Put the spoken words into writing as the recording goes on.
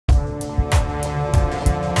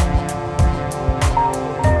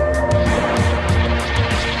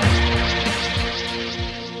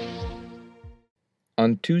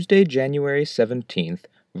Tuesday, January 17th,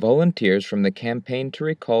 volunteers from the Campaign to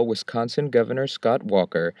Recall Wisconsin Governor Scott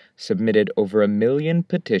Walker submitted over 1 million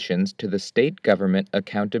petitions to the State Government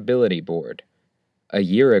Accountability Board. A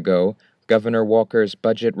year ago, Governor Walker's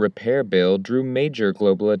budget repair bill drew major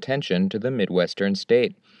global attention to the Midwestern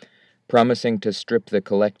state. Promising to strip the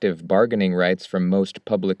collective bargaining rights from most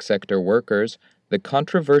public sector workers, the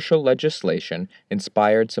controversial legislation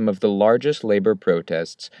inspired some of the largest labor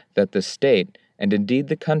protests that the state, and indeed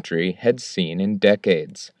the country, had seen in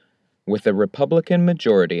decades. With a Republican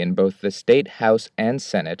majority in both the state House and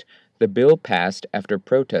Senate, the bill passed after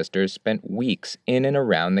protesters spent weeks in and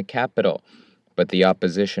around the Capitol. But the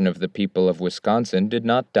opposition of the people of Wisconsin did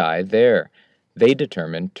not die there. They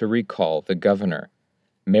determined to recall the governor.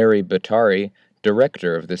 Mary Batari,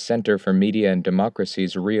 director of the Center for Media and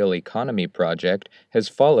Democracy's Real Economy Project, has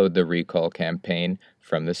followed the recall campaign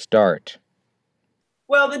from the start.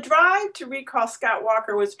 Well, the drive to recall Scott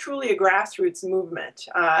Walker was truly a grassroots movement.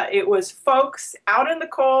 It was folks out in the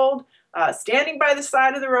cold, standing by the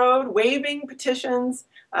side of the road, waving petitions,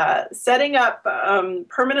 setting up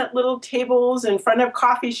permanent little tables in front of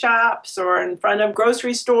coffee shops or in front of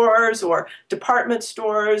grocery stores or department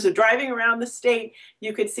stores, or driving around the state.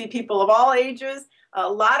 You could see people of all ages, a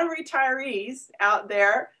lot of retirees out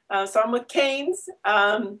there, some with canes,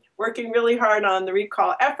 working really hard on the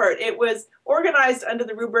recall effort. It was organized under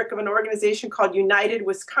the rubric of an organization called United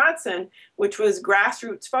Wisconsin, which was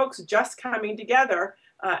grassroots folks just coming together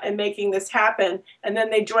and making this happen. And then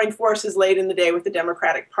they joined forces late in the day with the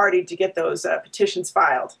Democratic Party to get those petitions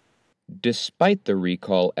filed. Despite the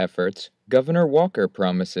recall efforts, Governor Walker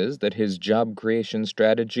promises that his job creation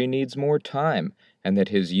strategy needs more time and that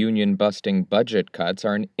his union-busting budget cuts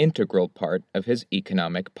are an integral part of his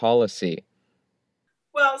economic policy.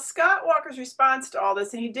 Well, Scott Walker's response to all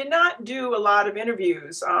this, and he did not do a lot of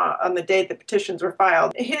interviews on the date the petitions were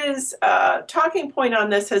filed. His talking point on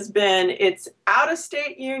this has been it's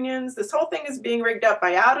out-of-state unions. This whole thing is being rigged up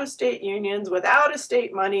by out-of-state unions with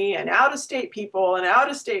out-of-state money and out-of-state people and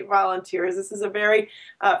out-of-state volunteers. This is a very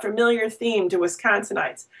familiar theme to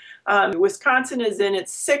Wisconsinites. Wisconsin is in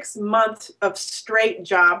its 6th month of straight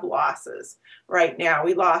job losses right now.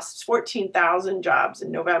 We lost 14,000 jobs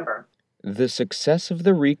in November. The success of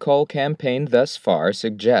the recall campaign thus far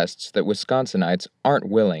suggests that Wisconsinites aren't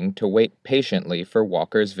willing to wait patiently for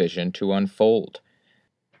Walker's vision to unfold.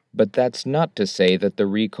 But that's not to say that the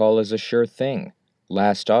recall is a sure thing.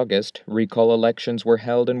 Last August, recall elections were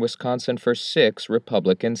held in Wisconsin for 6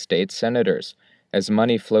 Republican state senators. As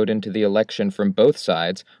money flowed into the election from both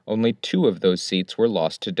sides, only 2 of those seats were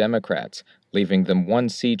lost to Democrats, leaving them 1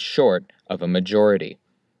 seat short of a majority.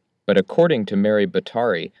 But according to Mary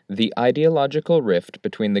Batari, the ideological rift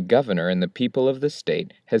between the governor and the people of the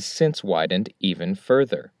state has since widened even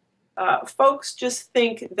further. Folks just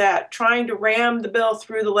think that trying to ram the bill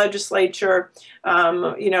through the legislature,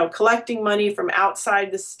 collecting money from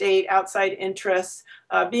outside the state, outside interests,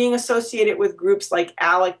 being associated with groups like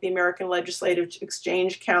ALEC, the American Legislative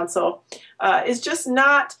Exchange Council, is just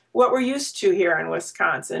not what we're used to here in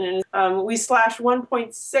Wisconsin. And we slashed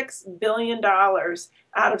 $1.6 billion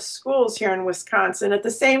out of schools here in Wisconsin at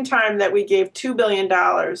the same time that we gave $2 billion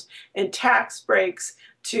in tax breaks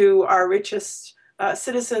to our richest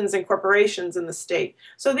citizens and corporations in the state.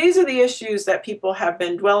 So these are the issues that people have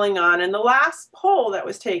been dwelling on. And the last poll that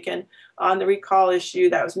was taken on the recall issue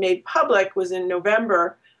that was made public was in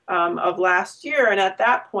November of last year. And at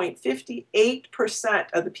that point,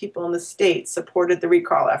 58% of the people in the state supported the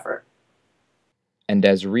recall effort. And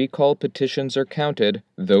as recall petitions are counted,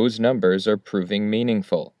 those numbers are proving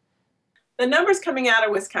meaningful. The numbers coming out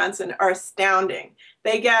of Wisconsin are astounding.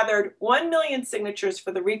 They gathered 1 million signatures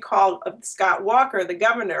for the recall of Scott Walker, the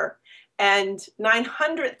governor, and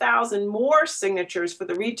 900,000 more signatures for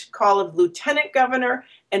the recall of lieutenant governor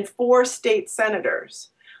and 4 state senators.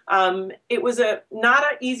 It was not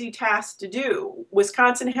an easy task to do.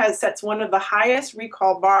 Wisconsin sets one of the highest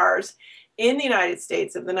recall bars in the United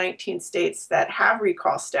States of the 19 states that have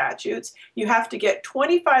recall statutes. You have to get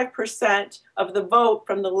 25% of the vote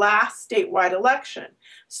from the last statewide election.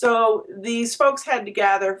 So these folks had to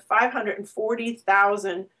gather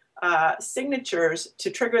 540,000 signatures to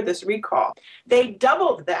trigger this recall. They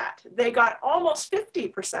doubled that. They got almost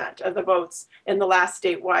 50% of the votes in the last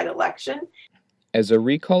statewide election. As a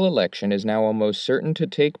recall election is now almost certain to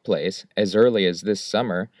take place as early as this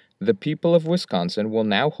summer, the people of Wisconsin will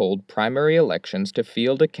now hold primary elections to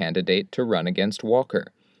field a candidate to run against Walker.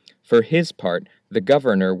 For his part, the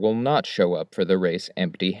governor will not show up for the race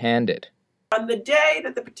empty-handed. On the day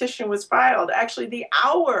that the petition was filed, actually the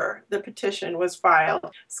hour the petition was filed,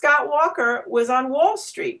 Scott Walker was on Wall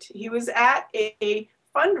Street. He was at a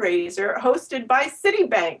fundraiser hosted by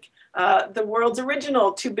Citibank, the world's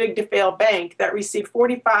original too big to fail bank that received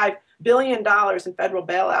 $45 billion in federal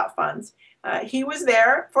bailout funds. He was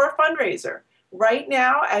there for a fundraiser. Right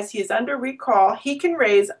now, as he is under recall, he can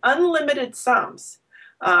raise unlimited sums.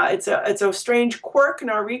 It's a strange quirk in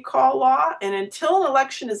our recall law, and until an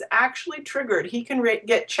election is actually triggered, he can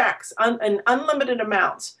get checks in unlimited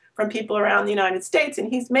amounts from people around the United States, and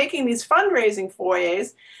he's making these fundraising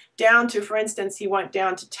forays down to, for instance, he went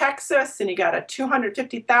down to Texas and he got a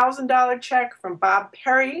 $250,000 check from Bob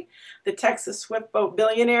Perry, the Texas swift boat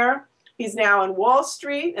billionaire. He's now in Wall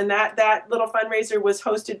Street, and that little fundraiser was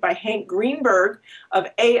hosted by Hank Greenberg of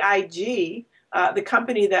AIG, the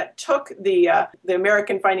company that took the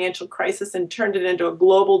American financial crisis and turned it into a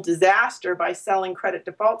global disaster by selling credit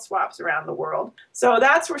default swaps around the world. So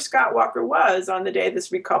that's where Scott Walker was on the day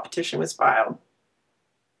this recall petition was filed.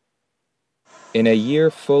 In a year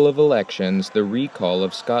full of elections, the recall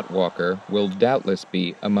of Scott Walker will doubtless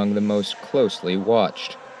be among the most closely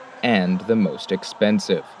watched and the most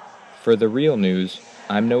expensive. For The Real News,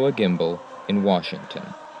 I'm Noah Gimbel in Washington.